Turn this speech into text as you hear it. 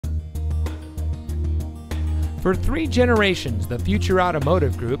For 3 generations, the Future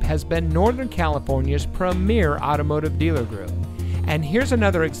Automotive Group has been Northern California's premier automotive dealer group. And here's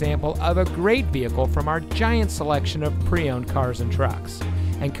another example of a great vehicle from our giant selection of pre-owned cars and trucks.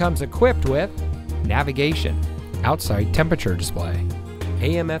 And comes equipped with navigation, outside temperature display,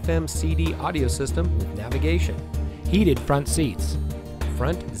 AM/FM CD audio system with navigation, heated front seats,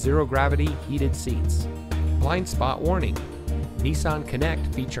 front zero-gravity heated seats, blind spot warning, Nissan Connect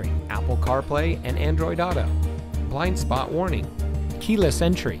featuring Apple CarPlay and Android Auto, blind spot warning, keyless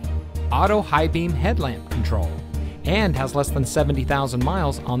entry, auto high beam headlamp control, and has less than 70,000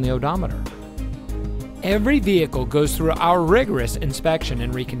 miles on the odometer. Every vehicle goes through our rigorous inspection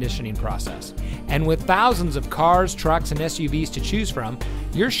and reconditioning process. And with thousands of cars, trucks, and SUVs to choose from,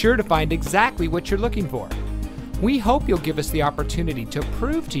 you're sure to find exactly what you're looking for. We hope you'll give us the opportunity to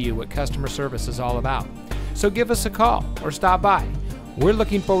prove to you what customer service is all about. So give us a call or stop by. We're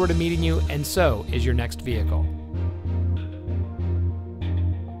looking forward to meeting you, and so is your next vehicle.